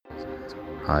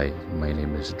Hi, my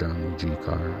name is Johnny G.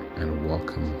 Carr, and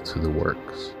welcome to The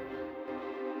Works.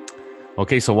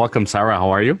 Okay, so welcome, Sarah. How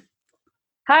are you?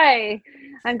 Hi,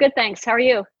 I'm good, thanks. How are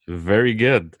you? Very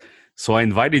good. So I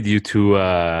invited you to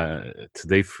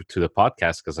today to the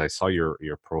podcast because I saw your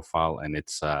profile and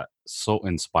it's so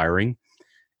inspiring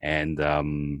and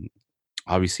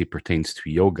obviously pertains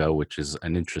to yoga, which is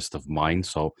an interest of mine.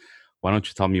 So why don't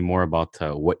you tell me more about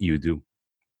what you do?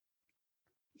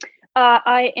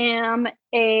 I am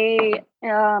a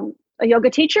yoga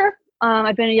teacher.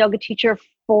 I've been a yoga teacher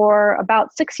for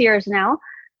about 6 years now,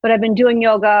 but I've been doing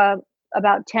yoga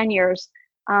about 10 years.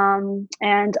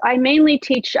 And I mainly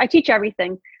teach, I teach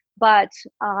everything, but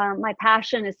my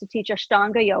passion is to teach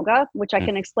Ashtanga yoga, which I Hmm,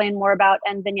 can explain more about,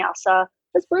 and Vinyasa.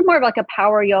 It's more of like a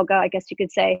power yoga, I guess you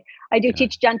could say. I do yeah.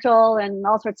 teach gentle and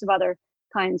all sorts of other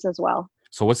kinds as well.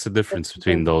 So what's the difference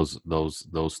between those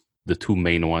the two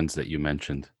main ones that you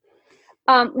mentioned?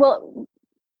 Well,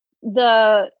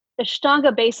 the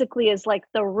Ashtanga basically is like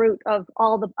the root of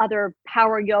all the other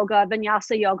power yoga,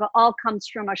 vinyasa yoga, all comes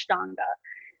from Ashtanga.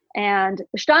 And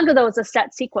Ashtanga, though, is a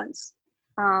set sequence.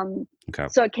 Um, Okay.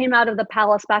 so it came out of the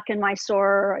palace back in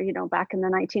Mysore, back in the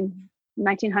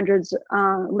 1900s,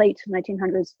 late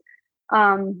 1900s,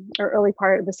 or early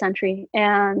part of the century.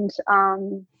 And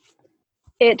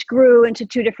it grew into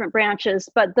two different branches.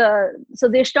 But the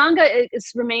Ashtanga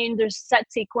is remained, there's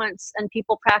set sequence, and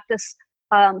people practice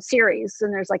series,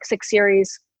 and there's like 6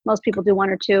 series. Most people do one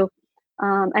or two.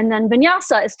 And then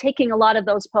Vinyasa is taking a lot of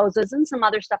those poses and some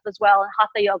other stuff as well, and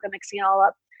Hatha Yoga mixing it all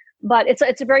up. But it's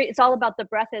all about the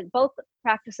breath. Both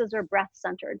practices are breath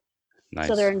centered,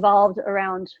 so they're Nice. involved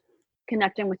around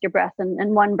connecting with your breath,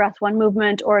 and one breath, one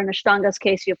movement. Or in Ashtanga's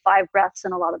case, you have 5 breaths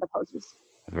in a lot of the poses.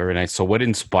 Very nice. So what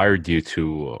inspired you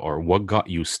to, or what got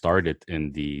you started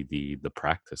in the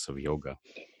practice of yoga?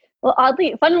 Well,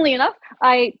 funnily enough,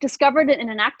 I discovered it in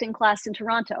an acting class in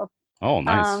Toronto. Oh,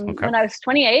 nice. Okay. When I was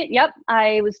 28, yep,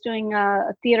 I was doing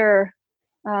a theater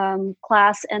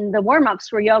class, and the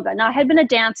warm-ups were yoga. Now, I had been a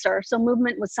dancer, so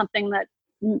movement was something that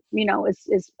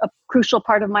is a crucial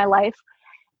part of my life,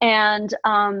 and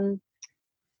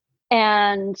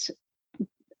and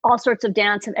all sorts of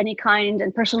dance of any kind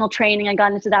and personal training. I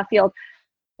got into that field,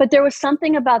 but there was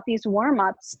something about these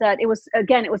warm-ups that it was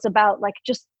about like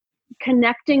just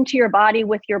connecting to your body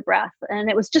with your breath, and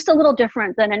it was just a little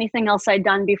different than anything else I'd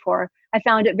done before. I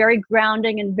found it very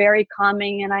grounding and very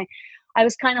calming, and I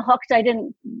was kind of hooked. I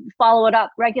didn't follow it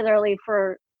up regularly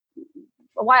for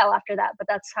a while after that, but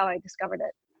that's how I discovered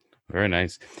it. Very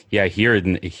nice. Yeah, here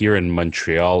in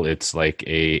Montreal, it's like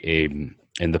a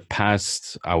in the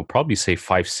past, I would probably say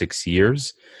 5, 6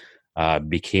 years,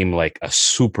 became like a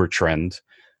super trend.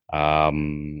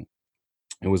 Um,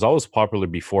 it was always popular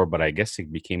before, but I guess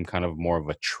it became kind of more of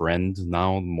a trend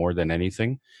now more than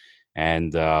anything.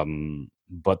 And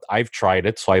but I've tried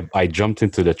it, so I jumped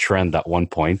into the trend at one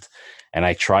point, and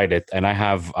I tried it, and I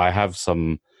have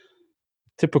some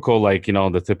typical, like,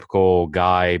 the typical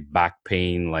guy back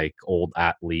pain, like old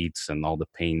athletes, and all the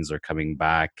pains are coming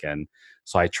back. And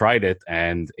so I tried it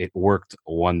and it worked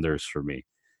wonders for me.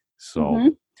 So, Mm-hmm.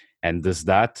 and does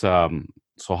that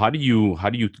so how do you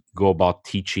go about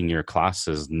teaching your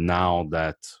classes now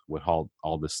that with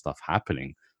all this stuff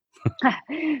happening?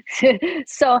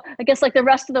 So I guess like the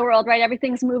rest of the world, right?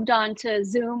 Everything's moved on to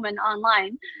Zoom and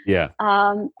online, Yeah.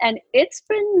 and it's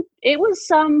been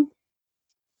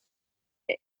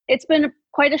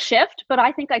quite a shift, but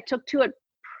I think I took to it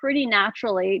pretty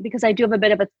naturally because I do have a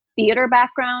bit of a theater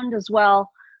background as well,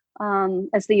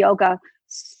 as the yoga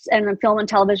and film and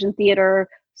television theater.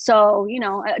 So,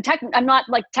 I'm not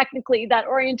like technically that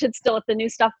oriented still with the new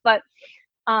stuff,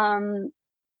 um,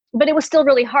 but it was still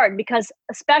really hard because,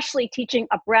 especially teaching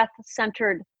a breath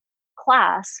centered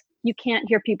class, you can't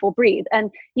hear people breathe,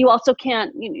 and you also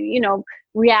can't,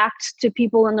 react to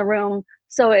people in the room.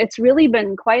 So it's really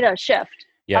been quite a shift.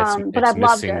 Yeah, it's But it's I've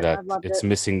loved missing it. that I've loved it's it.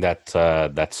 missing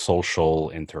that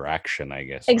social interaction, I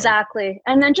guess, right? Exactly.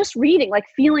 And then just reading, like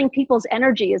feeling people's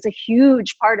energy is a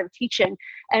huge part of teaching,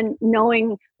 and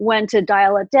knowing when to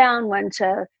dial it down, when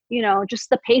to, just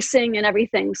the pacing and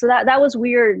everything. So that was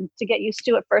weird to get used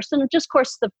to at first. And just, of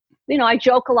course, I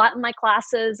joke a lot in my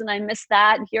classes, and I miss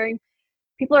that, hearing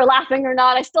people are laughing or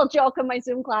not. I still joke in my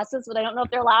Zoom classes, but I don't know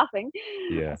if they're laughing.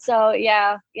 Yeah. So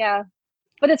yeah, yeah.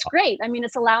 But it's great. I mean,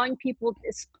 it's allowing people,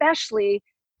 especially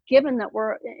given that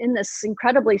we're in this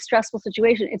incredibly stressful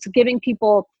situation, it's giving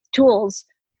people tools,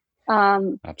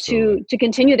 Absolutely. to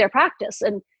continue their practice.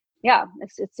 And yeah,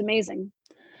 it's amazing.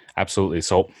 Absolutely.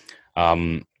 So,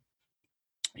 um,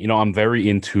 I'm very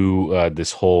into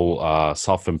this whole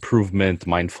self improvement,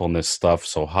 mindfulness stuff.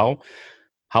 So,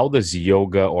 how does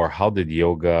yoga, or how did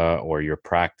yoga or your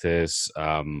practice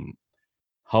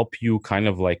help you kind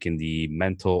of like in the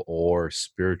mental or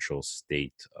spiritual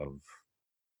state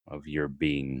of your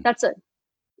being? That's it.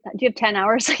 Do you have 10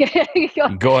 hours?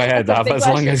 Go ahead, That's a have big as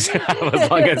long question. as have as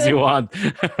long as you want.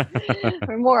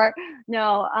 Or more.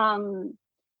 No.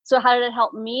 So how did it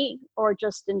help me, or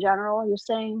just in general, you're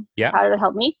saying? Yeah. How did it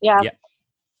help me? Yeah. Yeah.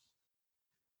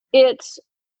 It's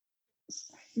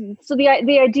so the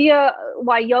idea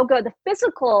why yoga, the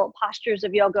physical postures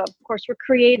of yoga, of course, were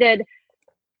created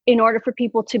in order for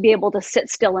people to be able to sit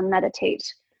still and meditate.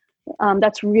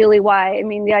 That's really why. I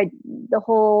mean, the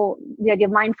idea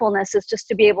of mindfulness is just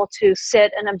to be able to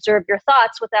sit and observe your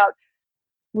thoughts without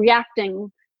reacting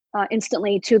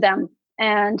instantly to them.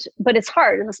 But it's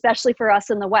hard, and especially for us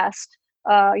in the West,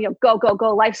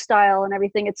 go lifestyle and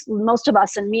everything. It's most of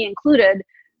us, and me included.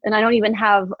 And I don't even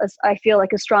have, I feel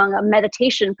like, as strong a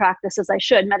meditation practice as I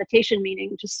should. Meditation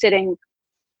meaning just sitting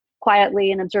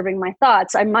quietly and observing my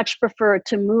thoughts. I much prefer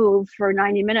to move for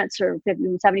 90 minutes or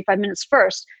 50, 75 minutes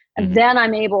first, and then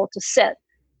I'm able to sit.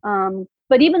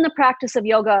 But even the practice of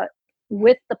yoga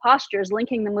with the postures,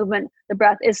 linking the movement, the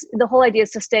breath, is the whole idea is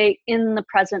to stay in the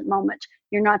present moment.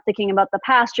 You're not thinking about the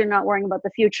past. You're not worrying about the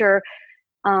future.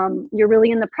 You're really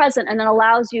in the present, and that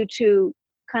allows you to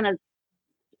kind of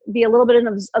be a little bit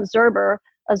an observer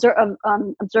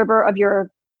of your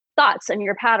thoughts and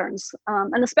your patterns,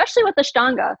 and especially with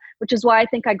Ashtanga, which is why I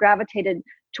think I gravitated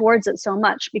towards it so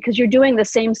much, because you're doing the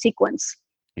same sequence.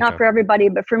 Not for everybody,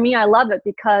 but for me, I love it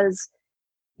because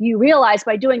you realize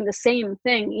by doing the same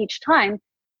thing each time,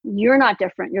 you're not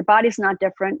different. Your body's not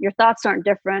different. Your thoughts aren't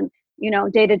different,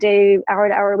 day to day, hour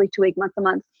to hour, week to week, month to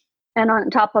month. And on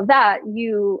top of that,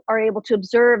 you are able to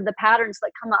observe the patterns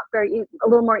that come up a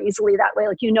little more easily that way.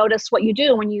 Like, you notice what you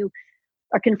do when you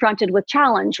are confronted with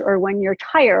challenge, or when you're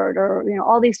tired, or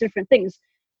all these different things.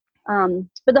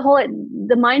 But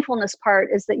the mindfulness part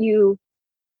is that you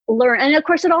learn, and of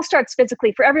course it all starts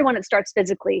physically. For everyone, it starts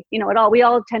physically. We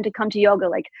all tend to come to yoga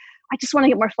like, I just want to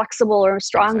get more flexible or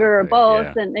stronger, or both.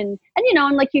 Yeah. And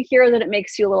like, you hear that it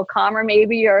makes you a little calmer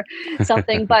maybe, or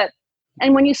something.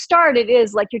 And when you start, it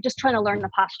is like you're just trying to learn the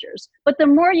postures. But the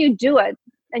more you do it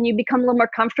and you become a little more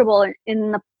comfortable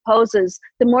in the poses,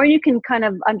 the more you can kind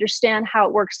of understand how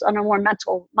it works on a more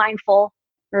mindful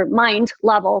or mind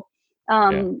level,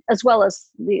 as well as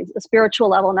the spiritual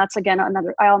level. And that's, again,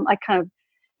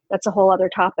 that's a whole other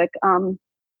topic. And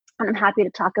I'm happy to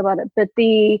talk about it. But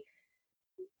the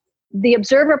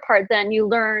observer part, then you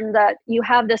learn that you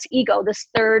have this ego, this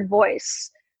third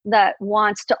voice that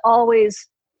wants to always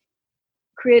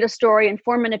create a story and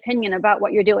form an opinion about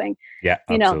what you're doing. Yeah,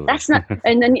 absolutely. That's not,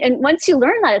 and once you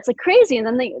learn that, it's like crazy. And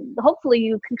then hopefully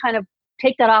you can kind of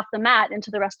take that off the mat into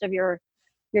the rest of your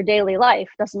daily life.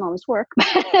 Doesn't always work.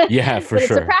 Yeah, for but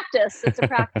sure. It's a practice. It's a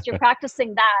practice. You're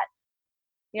practicing that.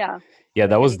 Yeah. Yeah,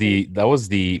 that was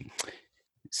the,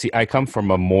 see, I come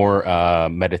from a more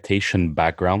meditation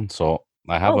background. So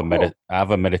I have I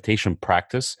have a meditation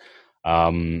practice.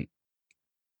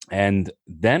 And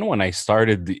then when I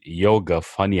started yoga,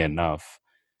 funny enough,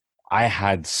 I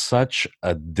had such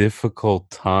a difficult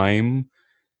time,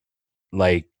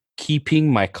 like,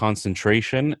 keeping my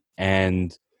concentration.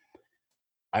 And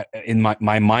in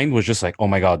my mind was just like, oh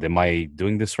my God, am I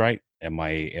doing this right? Am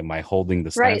I holding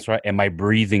the stance right? Am I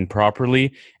breathing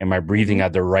properly? Am I breathing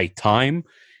at the right time?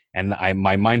 And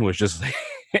my mind was just like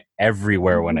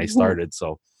everywhere when I started.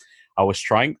 So I was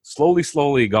trying,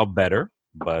 slowly got better,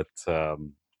 but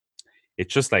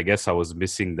it's just, I guess I was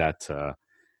missing that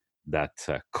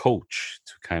coach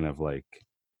to kind of like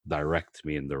direct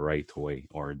me in the right way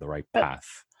or the right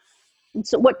path.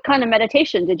 So what kind of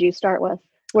meditation did you start with?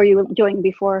 Were you doing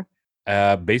before?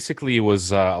 Basically, it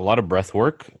was a lot of breath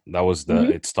work. That was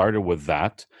it started with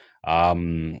that.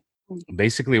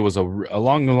 Basically, it was a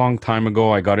long time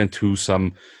ago. I got into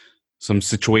some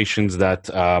situations that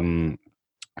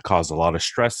caused a lot of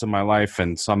stress in my life,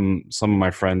 and some of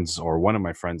my friends, or one of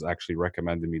my friends, actually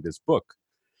recommended me this book,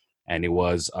 and it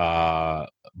was a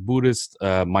Buddhist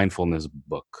mindfulness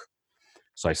book.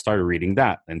 So I started reading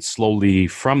that, and slowly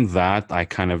from that, I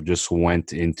kind of just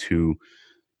went into,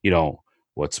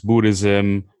 what's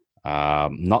Buddhism,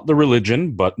 not the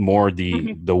religion, but more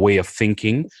the way of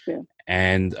thinking,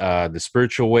 and the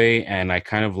spiritual way. And I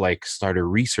kind of like started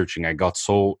researching. I got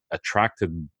so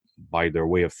attracted by their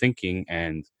way of thinking,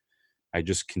 and I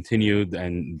just continued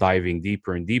and diving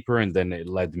deeper and deeper. And then it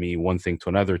led me one thing to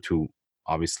another, to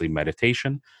obviously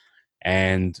meditation,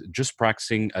 and just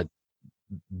practicing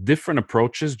different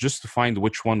approaches just to find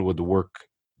which one would work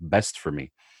best for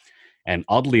me. And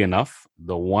oddly enough,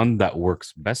 the one that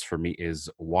works best for me is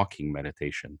walking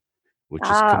meditation, which is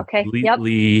Okay. Yep.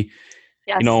 completely,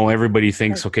 Yes. everybody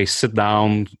thinks, Yes. okay, sit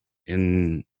down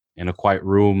in a quiet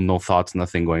room, no thoughts,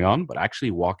 nothing going on. But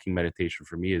actually, walking meditation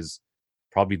for me is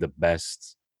probably the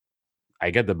best. I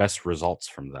get the best results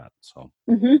from that. So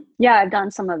Yeah, I've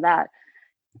done some of that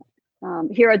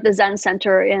here at the Zen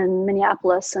Center in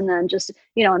Minneapolis, and then just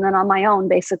and then on my own,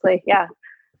 basically. Yeah,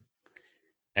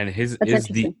 and his that's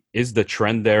interesting. is the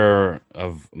trend there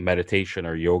of meditation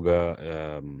or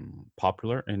yoga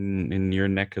popular in your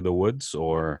neck of the woods,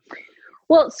 or?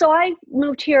 Well, so I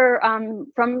moved here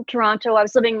from Toronto. I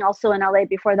was living also in LA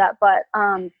before that, but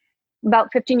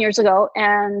about 15 years ago,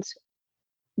 and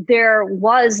there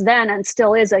was then and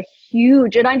still is a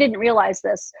huge, and I didn't realize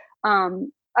this,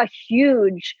 a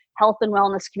huge health and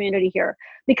wellness community here,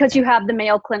 because you have the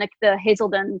Mayo Clinic, the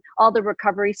Hazelden, all the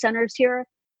recovery centers here,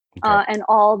 Okay. and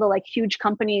all the like huge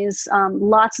companies,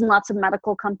 lots and lots of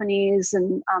medical companies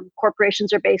and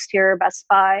corporations are based here, Best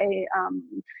Buy,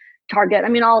 Target, I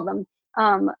mean, all of them.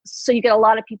 So you get a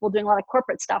lot of people doing a lot of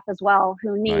corporate stuff as well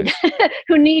who need Nice.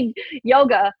 who need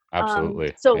yoga.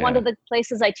 Absolutely. So one Yeah. of the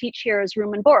places I teach here is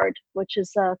Room and Board, which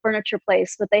is a furniture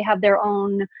place, but they have their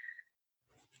own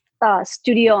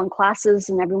studio and classes,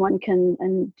 and everyone can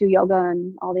and do yoga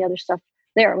and all the other stuff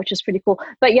there, which is pretty cool.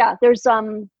 But yeah, there's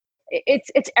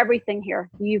it's everything here.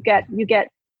 You get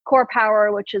core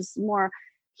power, which is more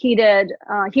heated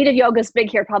yoga is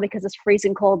big here, probably because it's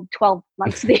freezing cold 12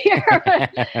 months of the year.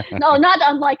 No, not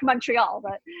unlike Montreal,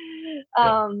 but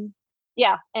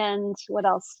yeah. And what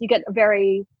else? You get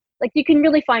very, like, you can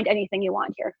really find anything you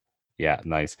want here. Yeah,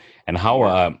 nice. And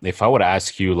how if I would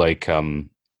ask you, like,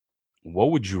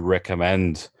 what would you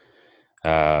recommend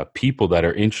people that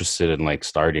are interested in like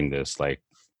starting this, like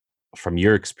from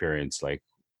your experience, like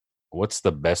what's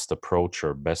the best approach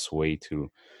or best way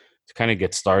to kind of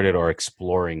get started or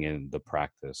exploring in the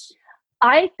practice?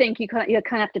 I think you kind of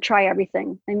have to try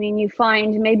everything. I mean, you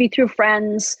find maybe through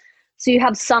friends, so you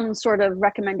have some sort of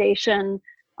recommendation.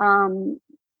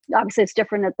 Obviously, it's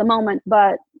different at the moment,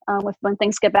 but when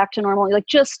things get back to normal, like,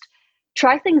 just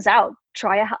try things out.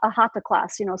 Try a hatha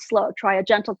class, slow. Try a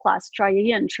gentle class. Try a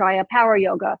yin. Try a power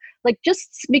yoga. Like,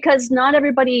 just because not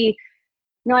everybody,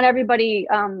 not every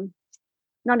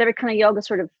kind of yoga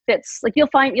sort of fits. Like, you'll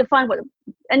find what,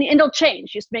 and it'll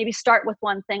change. Just maybe start with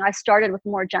one thing. I started with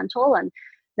more gentle, and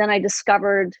then I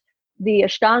discovered the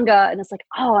Ashtanga, and it's like,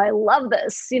 oh, I love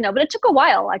this, but it took a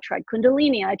while. I tried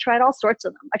Kundalini. I tried all sorts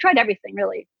of them. I tried everything,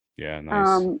 really. Yeah,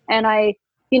 nice. And I,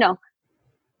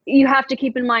 you have to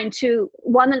keep in mind too,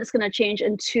 one, that it's going to change,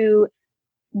 and two,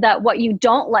 that what you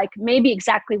don't like may be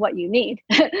exactly what you need.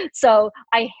 So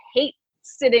I hate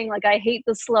sitting, like, I hate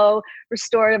the slow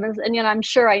restorative, and I'm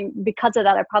sure because of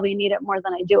that I probably need it more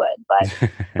than I do it,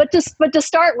 but to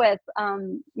start with,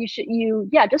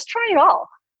 just try it all,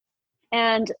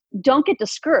 and don't get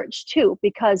discouraged too,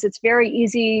 because it's very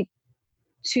easy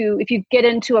to, if you get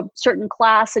into a certain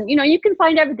class, and you can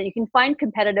find everything. You can find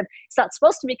competitive, it's not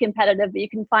supposed to be competitive, but you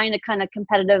can find a kind of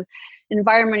competitive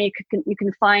environment. You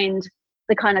can find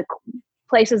the kind of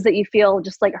places that you feel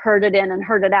just like herded in and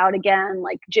herded out again.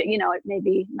 Like, it may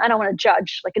be, I don't want to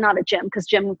judge, like, not a gym, because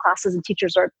gym classes and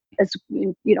teachers are as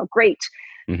great.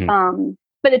 Mm-hmm.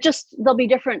 But there'll be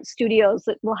different studios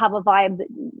that will have a vibe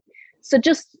so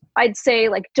just, I'd say,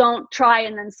 like, don't try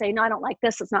and then say, no, I don't like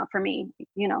this, it's not for me.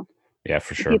 Yeah,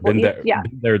 for sure. People, Been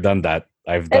there, done that.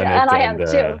 I've done it, and I have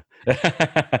too.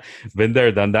 been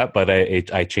there, done that. But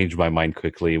I changed my mind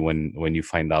quickly when you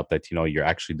find out that you're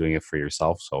actually doing it for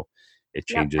yourself. So it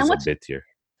changes a bit here.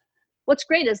 What's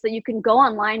great is that you can go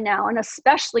online now, and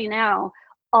especially now,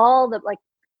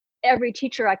 every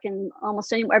teacher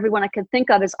everyone I can think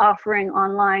of is offering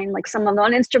online. Like, some of them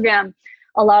on Instagram,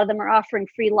 a lot of them are offering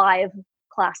free live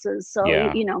classes. So,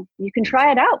 yeah. You can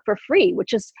try it out for free,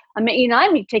 which is amazing.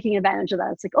 I'm taking advantage of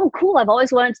that. It's like, oh, cool. I've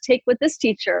always wanted to take with this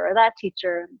teacher or that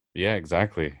teacher. Yeah,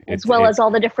 exactly. As well as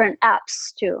all the different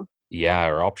apps too. Yeah,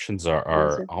 our options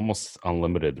are almost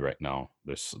unlimited right now.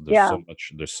 There's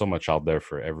so much out there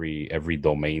for every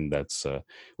domain, that's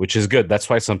which is good. That's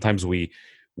why sometimes we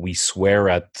swear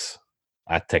at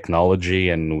technology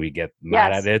and we get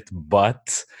mad at it,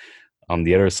 but on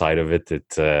the other side of it,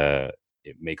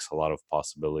 it makes a lot of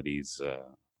possibilities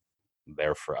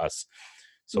there for us.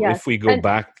 So if we go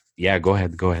back, go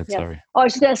ahead. Yeah. Sorry. Oh, I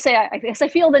was just gonna say, I guess I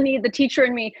feel the need. The teacher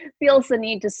in me feels the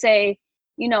need to say,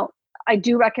 I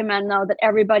do recommend, though, that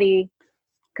everybody,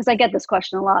 because I get this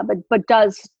question a lot, but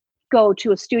does go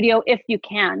to a studio if you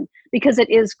can, because it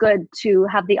is good to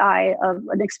have the eye of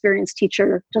an experienced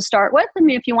teacher to start with. I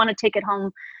mean, if you want to take it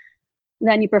home,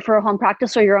 then you prefer home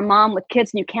practice, or you're a mom with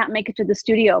kids and you can't make it to the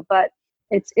studio. But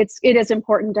it is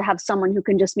important to have someone who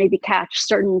can just maybe catch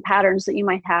certain patterns that you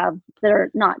might have that are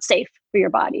not safe for your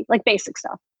body, like basic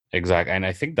stuff. Exactly. And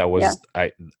I think that Yeah.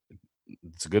 was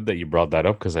it's good that you brought that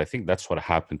up, because I think that's what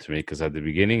happened to me. Because at the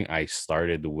beginning I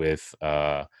started with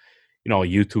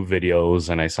YouTube videos,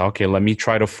 and I said, okay, let me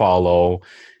try to follow.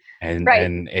 And Right.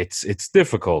 and it's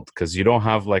difficult because you don't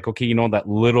have like, okay, that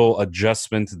little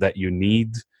adjustment that you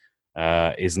need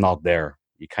is not there.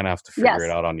 You kind of have to figure it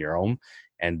Yes. out on your own.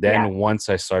 And Yeah. then once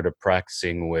I started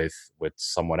practicing with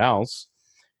someone else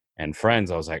and friends,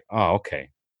 I was like, oh, okay,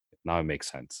 now it makes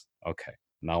sense. Okay,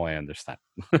 now I understand.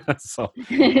 So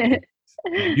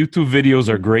YouTube videos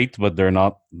are great, but they're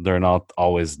not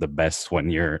always the best when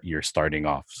you're starting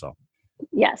off. So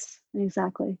Yes,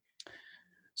 exactly.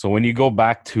 so when we go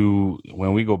back to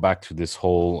this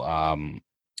whole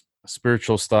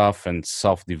spiritual stuff and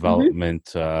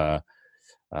self-development,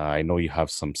 I know you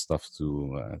have some stuff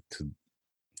to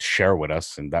share with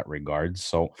us in that regard.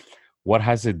 So what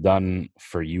has it done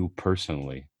for you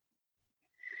personally?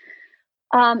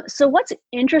 So what's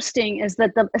interesting is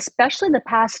that especially the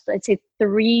past, I'd say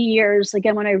 3 years,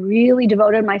 again, when I really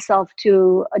devoted myself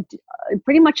to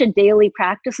pretty much a daily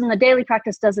practice, and the daily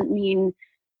practice doesn't mean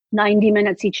 90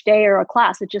 minutes each day or a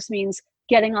class. It just means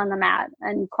getting on the mat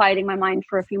and quieting my mind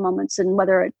for a few moments, and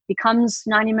whether it becomes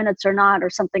 90 minutes or not, or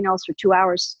something else, or 2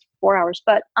 hours, 4 hours.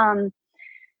 But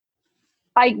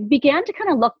I began to kind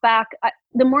of look back.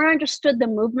 The more I understood the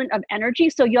movement of energy.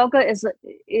 So yoga is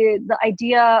the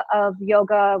idea of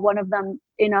yoga. One of them,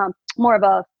 in a more of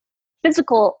a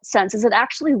physical sense, is it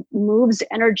actually moves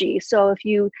energy. So if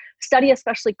you study,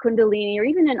 especially Kundalini, or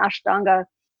even in Ashtanga,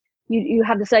 you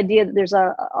have this idea that there's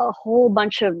a whole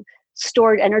bunch of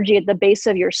stored energy at the base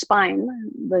of your spine,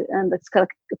 and it's kind of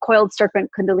a coiled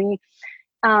serpent Kundalini.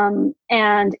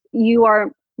 And you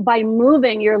are, by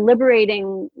moving, you're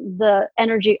liberating the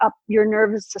energy up your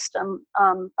nervous system,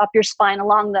 up your spine,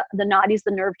 along the nadis,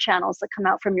 the nerve channels that come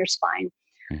out from your spine.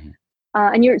 Mm-hmm.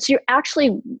 And you're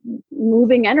actually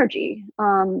moving energy.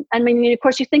 And I mean, of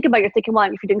course, you're thinking, well, if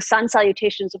you're doing sun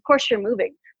salutations, of course you're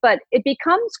moving, but it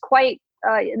becomes quite,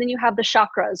 and then you have the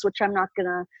chakras, which I'm not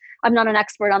an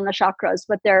expert on the chakras,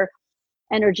 but they're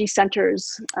energy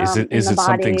centers in the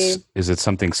body. Is it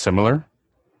something similar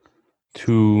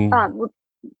to?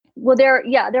 Well,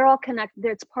 they're all connected.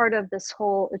 It's part of this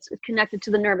whole. It's connected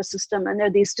to the nervous system, and they're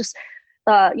these just,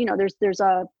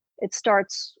 it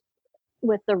starts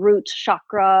with the root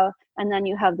chakra, and then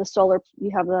you have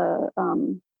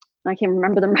I can't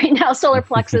remember them right now, solar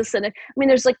plexus, and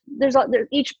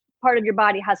each part of your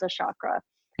body has a chakra,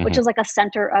 which is like a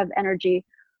center of energy.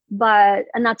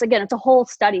 And that's, again, it's a whole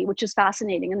study, which is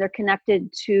fascinating, and they're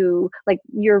connected to, like,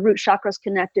 your root chakra is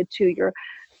connected to your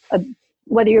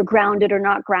whether you're grounded or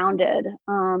not grounded.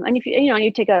 And if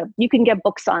you can get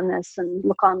books on this and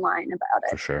look online about it.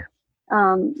 For sure.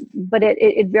 But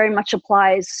it very much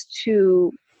applies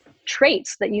to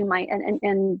traits that you might,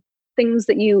 and things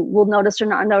that you will notice or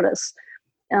not notice.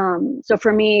 So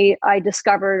for me, I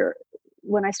discovered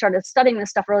when I started studying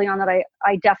this stuff early on that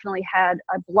I definitely had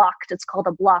it's called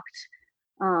a blocked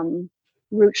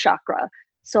root chakra.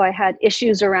 So I had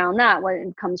issues around that when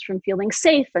it comes from feeling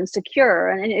safe and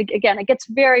secure. And again, it gets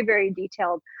very, very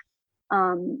detailed.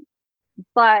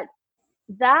 But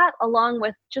that, along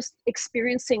with just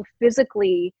experiencing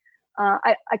physically,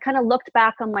 I kind of looked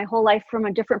back on my whole life from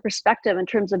a different perspective in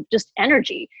terms of just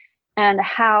energy, and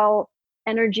how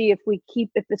energy, if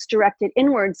it's directed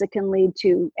inwards, it can lead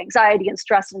to anxiety and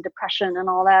stress and depression and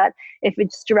all that. If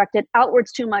it's directed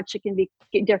outwards too much, it can be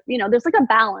different. There's like a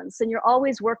balance, and you're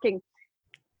always working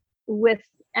with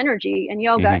energy and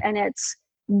yoga. And it's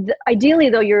ideally,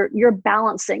 though, you're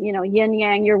balancing, yin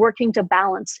yang, you're working to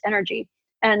balance energy.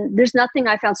 And there's nothing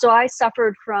I found. So I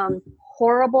suffered from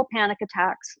horrible panic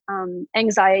attacks,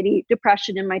 anxiety,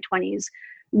 depression in my 20s,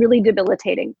 really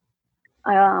debilitating.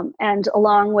 And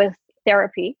along with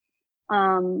therapy,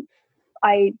 I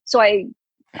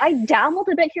dabbled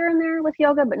a bit here and there with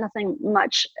yoga, but nothing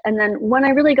much. And then when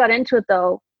I really got into it,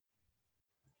 though,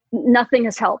 nothing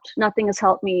has helped. Nothing has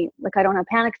helped me. Like, I don't have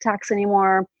panic attacks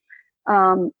anymore.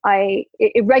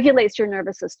 It regulates your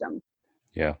nervous system.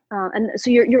 Yeah. And so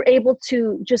you're able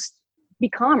to just be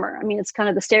calmer. I mean, it's kind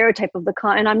of the stereotype of the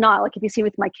calm, and I'm not. Like, if you see me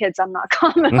with my kids, I'm not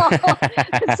calm at all. So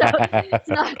it's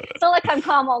not like I'm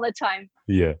calm all the time.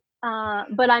 Yeah.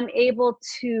 But I'm able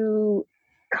to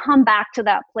come back to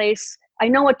that place. I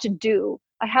know what to do.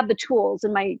 I have the tools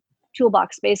in my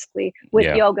toolbox, basically,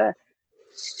 with yoga,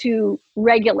 to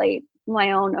regulate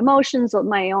my own emotions,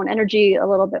 my own energy a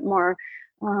little bit more.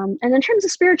 And in terms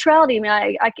of spirituality, I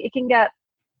mean, it can get,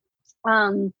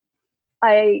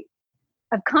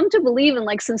 I've come to believe in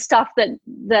like some stuff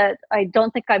that I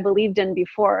don't think I believed in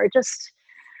before. Just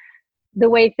the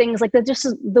way things like that, just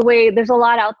the way there's a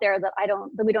lot out there that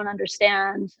we don't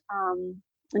understand,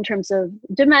 in terms of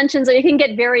dimensions. It can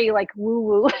get very like woo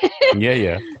woo.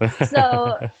 Yeah.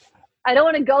 So I don't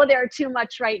want to go there too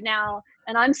much right now,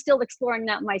 and I'm still exploring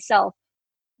that myself.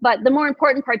 But the more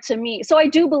important part to me, so I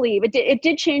do believe it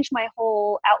did change my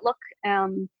whole outlook,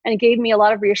 and it gave me a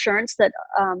lot of reassurance that.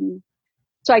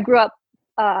 So I grew up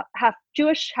half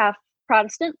Jewish, half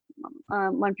Protestant,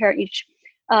 one parent each.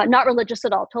 Not religious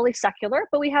at all, totally secular,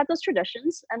 but we had those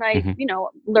traditions, and I,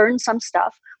 learned some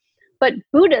stuff. But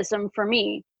Buddhism for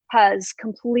me has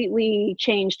completely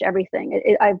changed everything.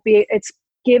 It's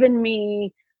given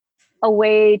me a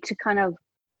way to kind of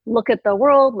look at the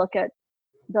world, look at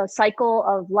the cycle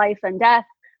of life and death,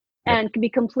 and can be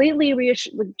completely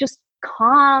just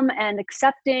calm and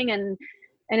accepting. And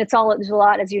there's a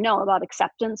lot, as you know, about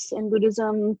acceptance in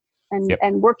Buddhism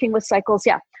and working with cycles.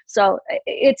 Yeah. So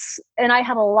and I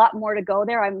have a lot more to go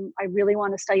there. I really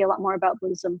want to study a lot more about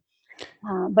Buddhism.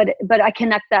 But I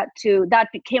connect that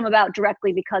came about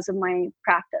directly because of my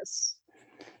practice.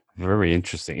 Very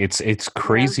interesting. It's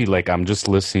crazy. Like I'm just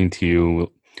listening to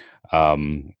you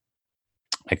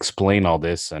explain all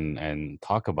this and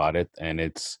talk about it. And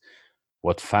it's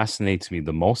what fascinates me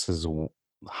the most is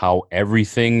how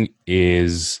everything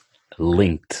is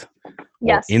linked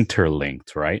or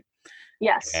interlinked, right?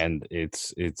 Yes. And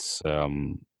it's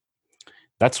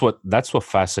that's what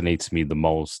fascinates me the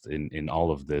most in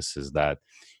all of this is that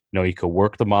you can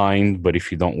work the mind, but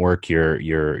if you don't work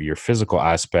your physical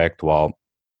aspect, well,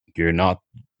 you're not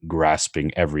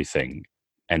grasping everything,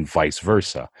 and vice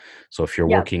versa. So if you're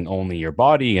working only your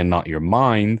body and not your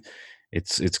mind,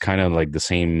 it's kind of like the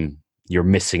same, you're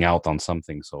missing out on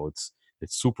something. So it's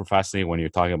super fascinating when you're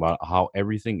talking about how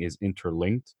everything is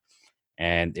interlinked,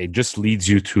 and it just leads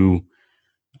you to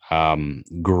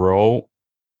grow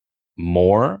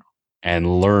more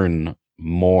and learn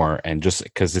more, and just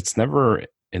because it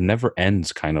never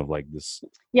ends, kind of like this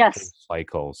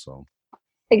cycle. So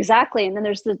exactly. And then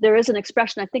there is an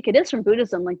expression, I think it is from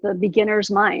Buddhism, like the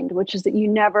beginner's mind, which is that you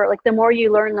never, like the more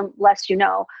you learn, the less you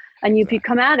know. And if you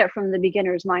come at it from the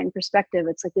beginner's mind perspective,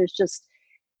 it's like there's just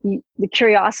the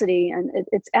curiosity, and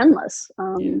it's endless.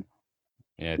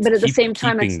 But at the same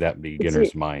time, keeping that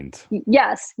beginner's mind.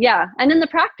 Yes, yeah, and in the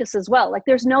practice as well. Like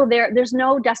there's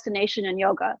no destination in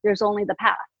yoga. There's only the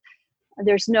path.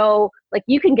 There's no, like,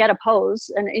 you can get a pose,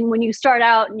 and when you start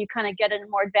out and you kind of get in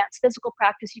more advanced physical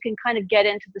practice, you can kind of get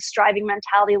into the striving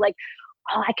mentality, like,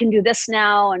 oh, I can do this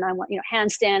now, and I want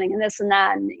handstanding and this and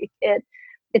that, and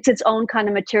it's its own kind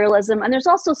of materialism. And there's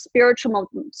also spiritual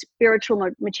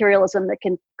materialism that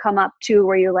can come up too,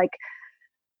 where you're like,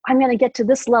 I'm going to get to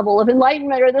this level of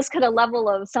enlightenment or this kind of level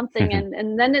of something.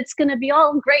 and then it's going to be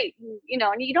all great, and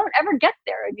you don't ever get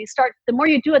there. And the more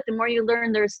you do it, the more you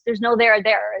learn there's no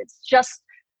there. It's just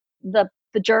the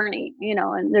journey,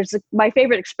 and my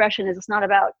favorite expression is, it's not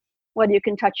about whether you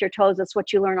can touch your toes, it's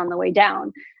what you learn on the way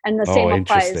down. And the same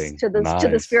applies to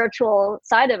the spiritual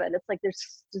side of it. It's like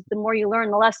the more you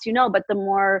learn, the less you know, but the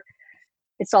more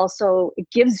it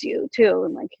gives you too.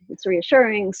 And like, it's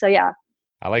reassuring. So yeah.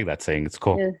 I like that saying. It's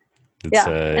cool. And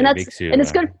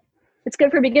it's good. It's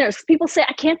good for beginners. People say,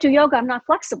 I can't do yoga, I'm not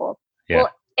flexible. Yeah. Well,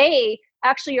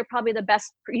 actually, you're probably the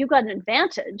best. You've got an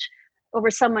advantage over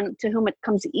someone to whom it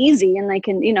comes easy, and they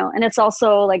can, and it's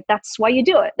also like, that's why you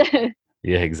do it.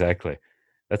 Yeah, exactly.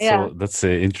 That's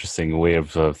an interesting way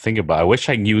of thinking about it. I wish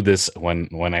I knew this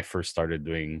when I first started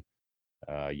doing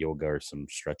yoga or some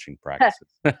stretching practices.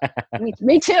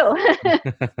 Me too.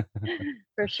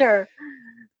 For sure.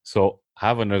 So I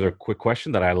have another quick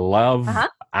question that I love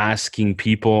asking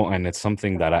people, and it's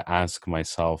something that I ask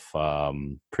myself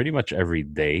pretty much every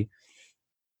day,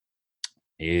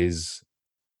 is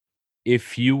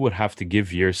if you would have to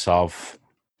give yourself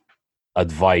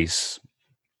advice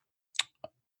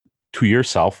to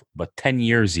yourself, but 10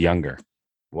 years younger,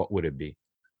 what would it be?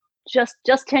 Just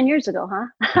 10 years ago, huh?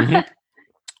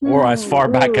 Mm-hmm. Or as far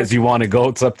back as you want to go.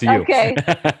 It's up to you. Okay.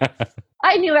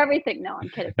 I knew everything. No, I'm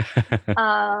kidding.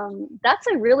 That's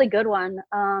a really good one.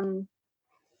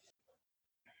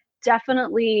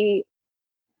 Definitely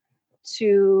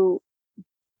to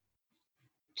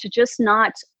just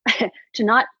not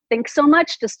think so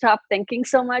much, to stop thinking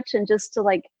so much, and just to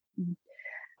like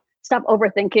stop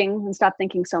overthinking and stop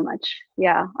thinking so much.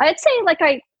 Yeah, I'd say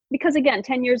because again,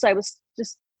 10 years I was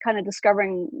just kind of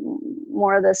discovering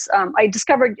more of this.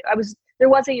 There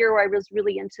was a year where I was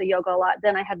really into yoga a lot.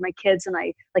 Then I had my kids, and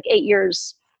I, like 8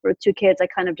 years with 2 kids, I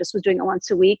kind of just was doing it once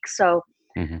a week. So,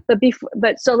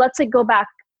 but so let's say go back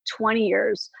 20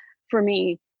 years for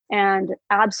me. and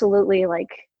absolutely like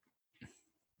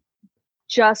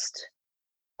just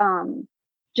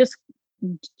just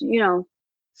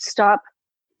stop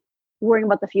worrying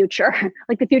about the future.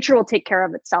 Like the future will take care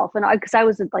of itself. And because I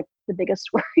was like the biggest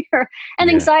worrier. And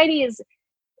Yeah. anxiety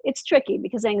it's tricky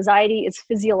because anxiety is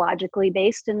physiologically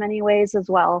based in many ways as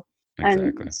well. Exactly.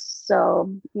 And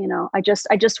so, I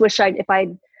just wish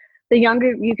the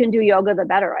younger you can do yoga, the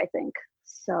better, I think.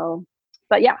 So,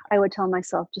 but yeah, I would tell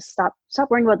myself, just stop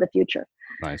worrying about the future.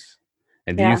 Nice.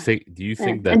 And do you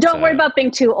think that, and don't worry about being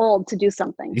too old to do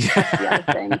something. Yeah. That's the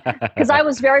other thing. Because I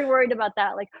was very worried about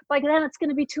that. Like then it's going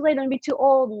to be too late. I'm going to be too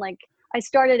old. And like I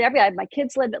had my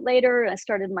kids a little bit later. I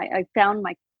found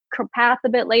my path a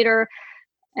bit later,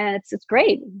 and it's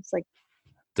great. It's like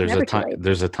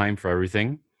there's a time for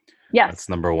everything. Yes, that's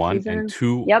number one. Season. And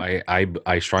two, yep.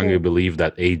 I strongly believe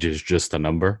that age is just a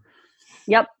number.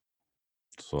 Yep.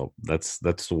 So that's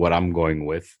what I'm going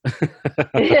with. No,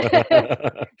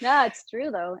 it's true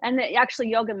though. And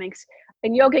actually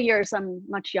in yoga years, I'm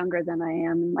much younger than I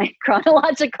am in my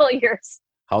chronological years.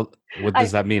 What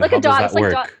does that mean? Like How does that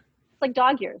work? It's like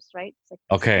dog years, right? It's like,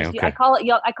 okay. I call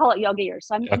it yoga years.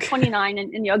 So I'm 29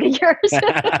 in yoga years.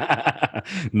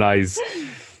 Nice.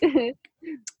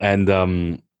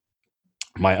 And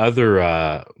my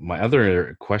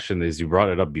other question is, you brought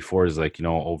it up before, is like,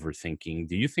 overthinking.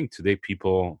 Do you think today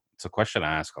it's a question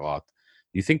I ask a lot.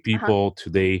 Do you think people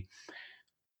today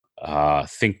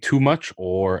think too much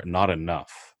or not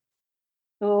enough?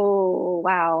 Oh,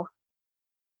 wow.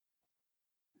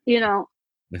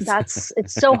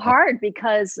 It's so hard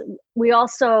because we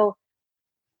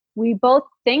both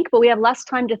think, but we have less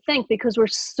time to think because we're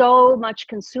so much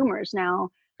consumers now.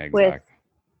 Exactly.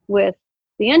 with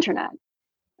the internet.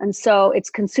 And so it's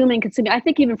consuming. I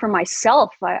think even for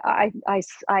myself, I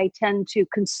tend to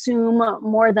consume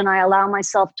more than I allow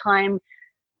myself time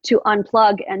to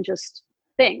unplug and just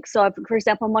think. So for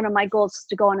example, one of my goals is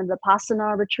to go on a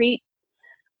Vipassana retreat,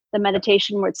 the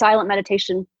meditation where it's silent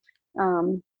meditation.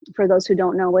 For those who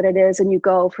don't know what it is, and you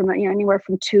go from anywhere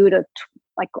from 2 to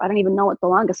like, I don't even know what the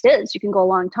longest is. You can go a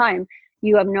long time.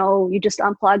 You just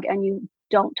unplug and you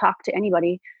don't talk to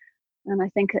anybody. And I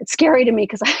think it's scary to me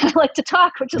because I like to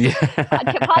talk, which is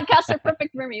podcasts are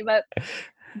perfect for me. But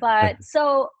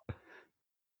so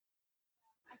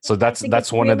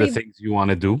that's one of the things you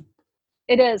want to do.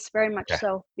 It is very much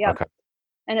so. Yeah. Okay.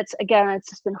 And it's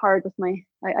just been hard with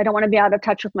I don't want to be out of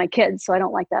touch with my kids, so I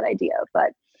don't like that idea.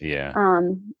 But yeah,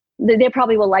 they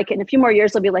probably will like it. In a few more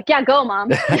years, they'll be like, "Yeah, go, mom,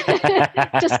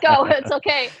 just go. It's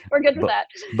okay. We're good with that."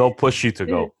 They'll push you to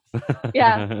go.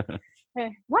 Yeah.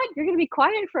 Hey, what? You're going to be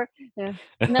quiet and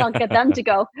then I'll get them to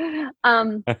go.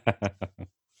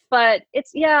 But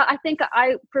I think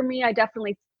I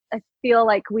definitely, I feel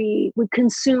like we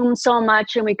consume so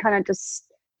much and we kind of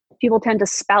people tend to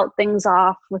spout things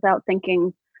off without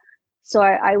thinking. So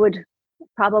I would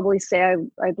probably say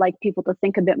I'd like people to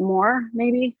think a bit more,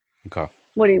 maybe. Okay.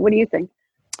 What do you think?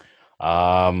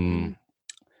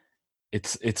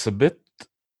 It's a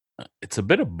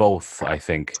bit of both, I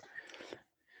think.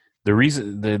 The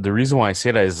reason why I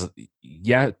say that is,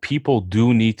 people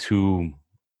do need to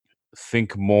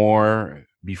think more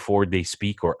before they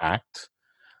speak or act.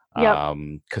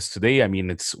 Because today, I mean,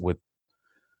 it's with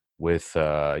let's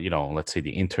say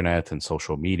the internet and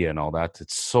social media and all that,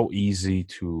 it's so easy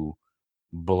to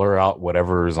blur out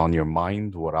whatever is on your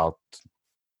mind without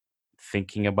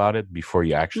thinking about it before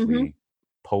you actually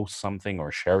post something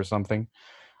or share something.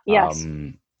 Yes.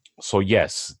 So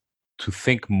yes, to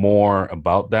think more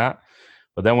about that.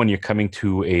 But then when you're coming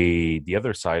to the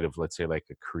other side of, let's say, like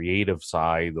a creative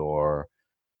side, or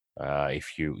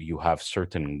if you have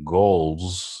certain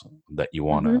goals that you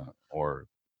want to, or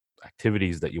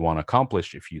activities that you want to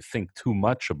accomplish, if you think too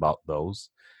much about those,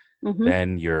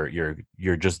 then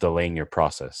you're just delaying your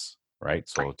process, right?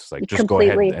 So it's like, just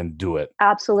completely. go ahead and do it.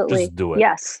 Absolutely. Just do it.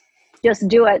 Yes. Just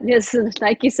do it. Just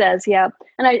Nike says, yeah.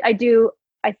 And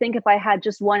I think if I had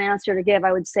just one answer to give,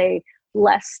 I would say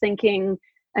less thinking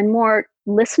and more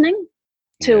listening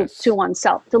to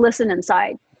oneself, to listen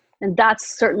inside. And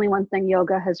that's certainly one thing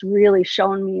yoga has really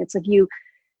shown me. It's like you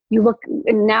look,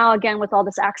 and now again, with all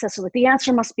this access, like the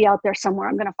answer must be out there somewhere.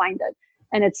 I'm going to find it.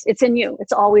 And it's in you.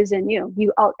 It's always in you.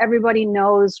 Everybody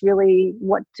knows really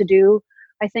what to do.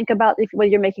 I think about whether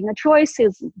you're making a choice,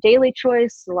 is daily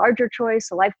choice, a larger choice,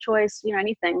 a life choice,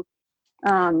 anything.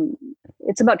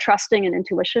 It's about trusting and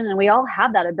intuition, and we all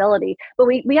have that ability, but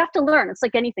we have to learn. It's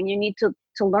like anything. You need to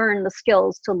learn the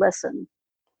skills to listen.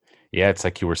 Yeah, it's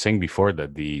like you were saying before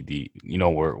that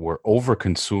we're over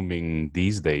consuming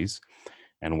these days,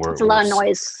 and it's a lot of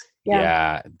noise.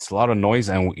 Yeah, it's a lot of noise,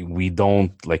 and we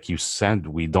don't, like you said,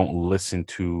 we don't listen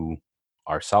to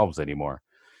ourselves anymore.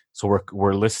 So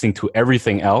we're listening to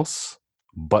everything else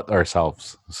but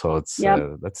ourselves. So it's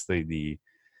Yep. that's the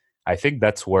I think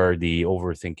that's where the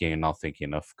overthinking and not thinking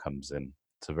enough comes in.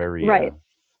 It's a very Right.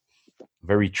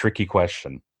 very tricky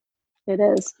question. It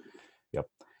is. Yep.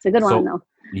 It's a good one So though.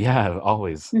 yeah,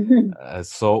 always. Mhm.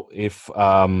 So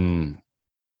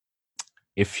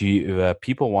if you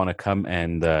people want to come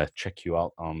and check you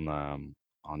out on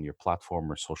your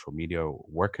platform or social media,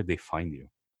 where could they find you?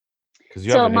 Because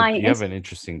So you have an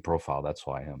interesting profile. That's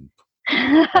why I'm.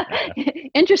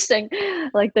 interesting,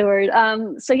 like the word.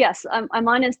 So yes, I'm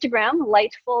on Instagram,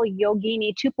 Lightful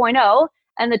Yogini 2.0,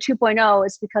 and the 2.0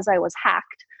 is because I was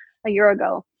hacked a year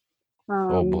ago.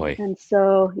 Oh boy. And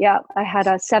so yeah, I had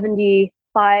a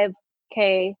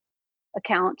 75K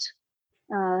account,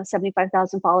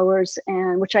 75,000 followers,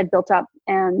 and which I'd built up,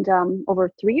 and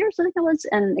over 3 years I think it was,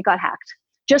 and it got hacked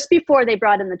just before they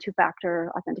brought in the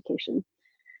two-factor authentication.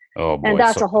 Oh boy. And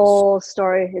that's a whole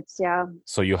story. It's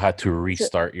So you had to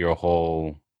restart your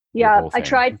whole I thing.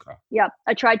 tried. Okay. Yeah,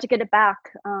 I tried to get it back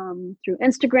through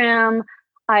Instagram.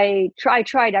 I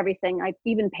tried everything. I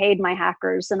even paid my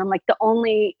hackers, and I'm like the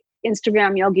only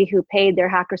Instagram yogi who paid their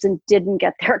hackers and didn't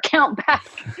get their account back.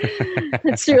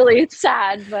 It's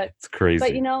sad, but It's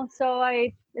crazy. so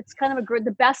it's kind of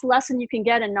the best lesson you can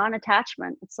get in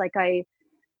non-attachment. It's like I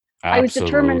was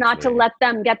determined not to Absolutely. let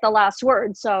them get the last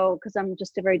word. So, because I'm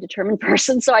just a very determined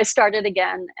person. So I started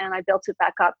again and I built it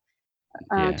back up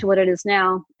Yeah. to what it is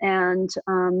now. And,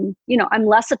 I'm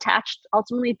less attached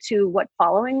ultimately to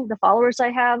the followers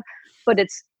I have, but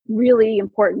it's really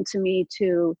important to me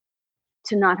to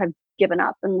not have given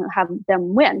up and have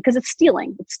them win, because it's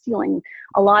stealing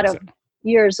a lot of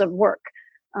years of work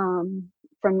from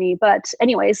me. But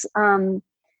anyways,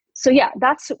 so yeah,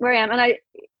 that's where I am. And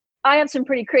I have some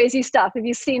pretty crazy stuff. If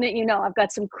you've seen it, I've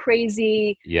got some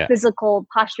crazy physical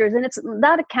postures, and it's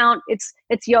that account. It's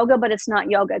yoga, but it's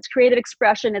not yoga. It's creative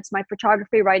expression. It's my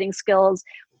photography, writing skills.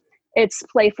 It's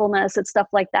playfulness. It's stuff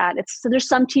like that. So there's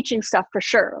some teaching stuff for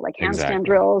sure, like handstand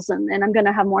drills, and I'm going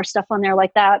to have more stuff on there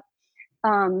like that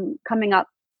coming up.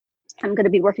 I'm going to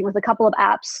be working with a couple of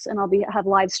apps, and I'll have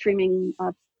live streaming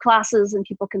classes, and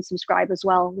people can subscribe as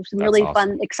well. There's some really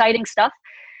fun, exciting stuff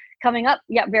coming up.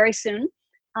 Yeah, very soon.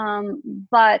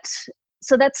 But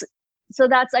so that's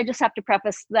I just have to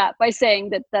preface that by saying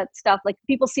that stuff, like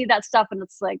people see that stuff and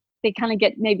it's like they kind of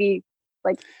get maybe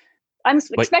like I'm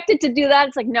expected to do that.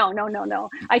 It's like no.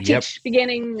 I teach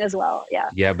beginning as well.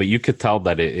 Yeah, but you could tell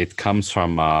that it comes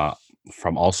from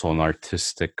also an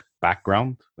artistic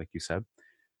background, like you said.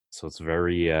 So it's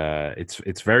very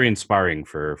it's very inspiring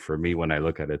for me when I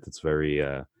look at it. It's very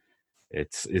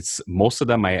it's most of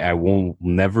them I won't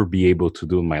never be able to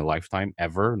do in my lifetime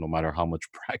ever, no matter how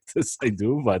much practice I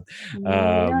do. But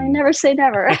I never say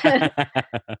never.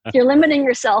 You're limiting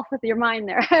yourself with your mind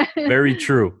there. Very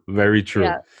true.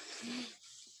 Yeah.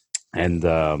 And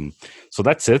so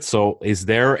that's it. So is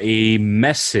there a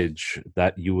message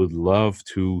that you would love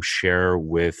to share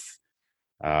with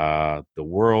the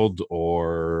world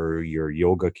or your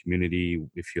yoga community,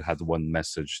 if you had one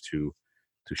message to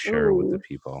share with the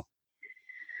people?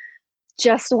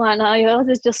 Just one.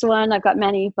 There's just one. I've got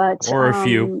many, but or a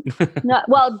few.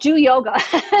 Do yoga.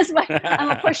 I'm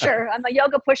a pusher. I'm a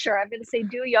yoga pusher. I'm going to say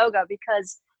do yoga,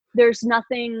 because there's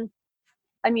nothing.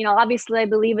 I mean, obviously I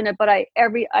believe in it, but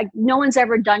no one's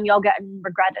ever done yoga and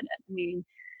regretted it. I mean,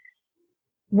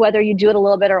 whether you do it a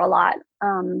little bit or a lot,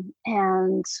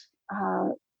 and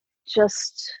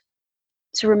just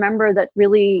to remember that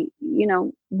really,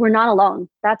 we're not alone.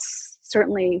 That's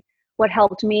certainly what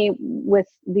helped me with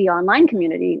the online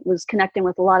community, was connecting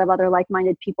with a lot of other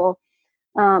like-minded people.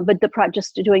 But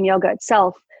just doing yoga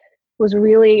itself was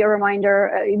really a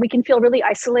reminder. We can feel really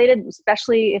isolated,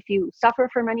 especially if you suffer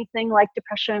from anything like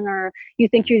depression, or you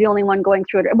think you're the only one going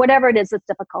through it, or whatever it is that's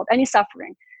difficult, any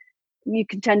suffering. You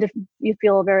can you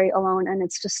feel very alone. And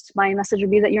it's just, my message would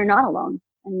be that you're not alone.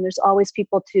 And there's always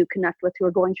people to connect with who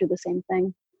are going through the same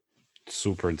thing.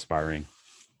 Super inspiring.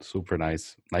 Super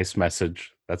nice. Nice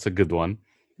message. That's a good one.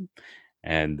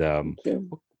 And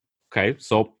okay,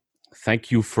 so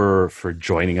thank you for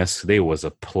joining us today. It was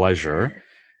a pleasure.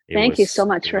 Thank you so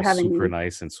much for having me. Super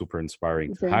nice and super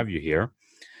inspiring to have you here.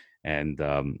 And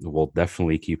we'll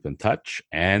definitely keep in touch.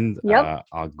 And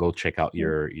I'll go check out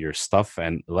your stuff,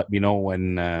 and let me know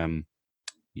when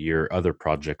your other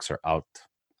projects are out.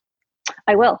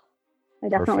 I will. I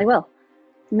definitely will.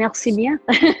 Merci bien.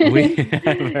 Oui.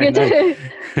 Nice.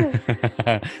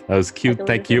 That was cute.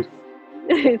 Thank you.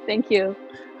 Thank you.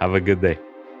 Have a good day.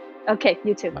 Okay,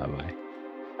 you too. Bye-bye.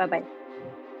 Bye-bye.